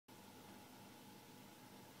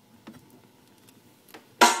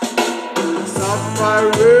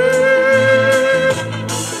suffering,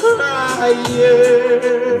 crying,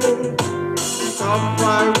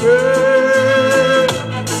 suffering,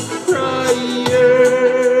 crying.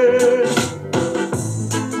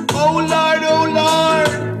 Oh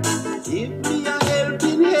Lord, give me a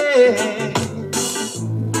helping hand.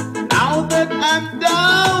 Now that I'm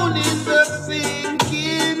down in the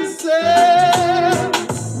sinking sand,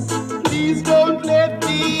 please don't let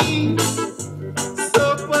me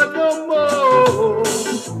suffer no more.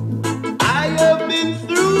 I have been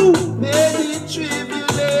through many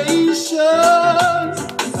tribulations,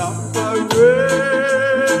 suffering,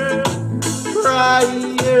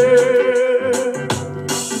 crying,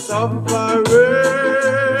 suffering,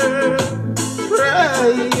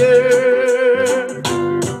 crying.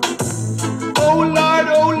 Oh Lord,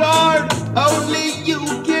 only you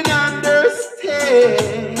can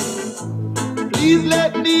understand. Please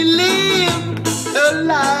let me live a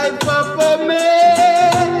life of a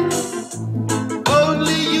man.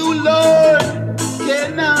 Only you, Lord,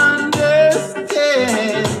 can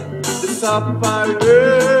understand the suffering,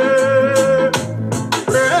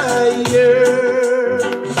 crying,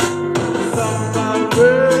 suffering,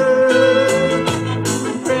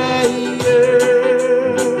 crying.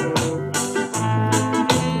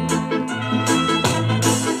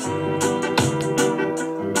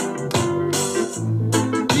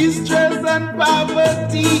 Distress and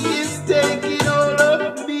poverty is taking all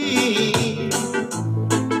of me.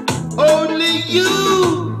 Only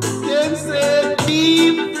you can set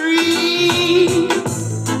me free.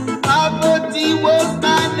 Poverty was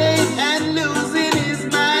my name and losing is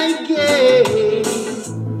my game.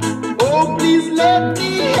 Oh, please let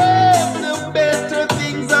me have the better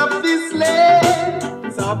things of this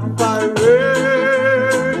land. Sufferers,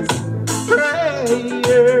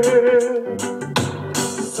 prayers,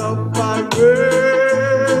 suffering.